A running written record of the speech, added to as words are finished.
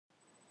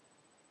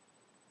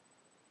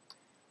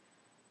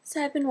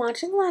So I've been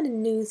watching a lot of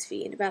news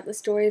feed about the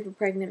story of a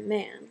pregnant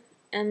man,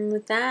 and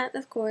with that,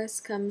 of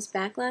course, comes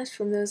backlash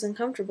from those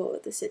uncomfortable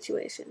with the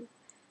situation.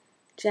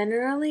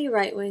 Generally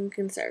right-wing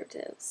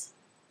conservatives.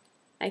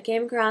 I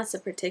came across a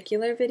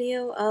particular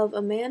video of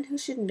a man who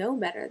should know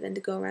better than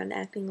to go around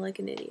acting like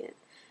an idiot,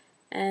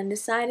 and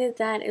decided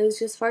that it was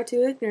just far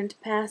too ignorant to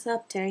pass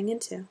up tearing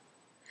into.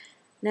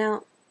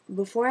 Now,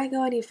 before I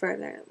go any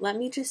further, let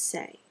me just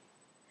say,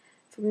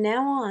 from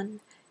now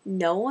on,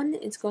 no one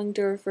is going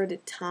to refer to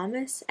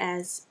Thomas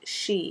as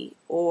she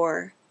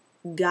or,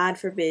 God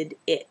forbid,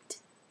 it.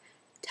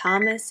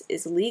 Thomas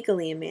is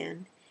legally a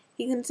man.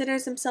 He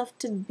considers himself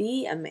to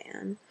be a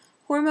man.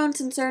 Hormones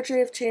and surgery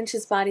have changed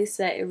his body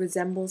so that it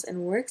resembles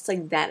and works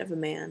like that of a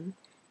man.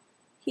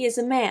 He is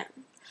a man.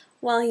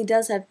 While he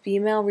does have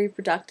female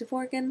reproductive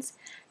organs,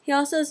 he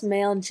also has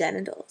male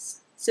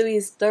genitals. So he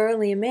is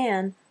thoroughly a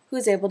man who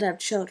is able to have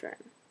children.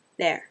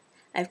 There.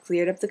 I've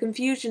cleared up the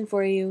confusion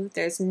for you.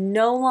 There's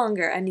no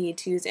longer a need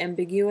to use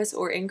ambiguous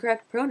or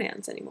incorrect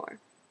pronouns anymore.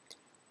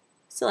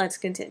 So let's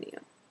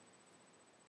continue.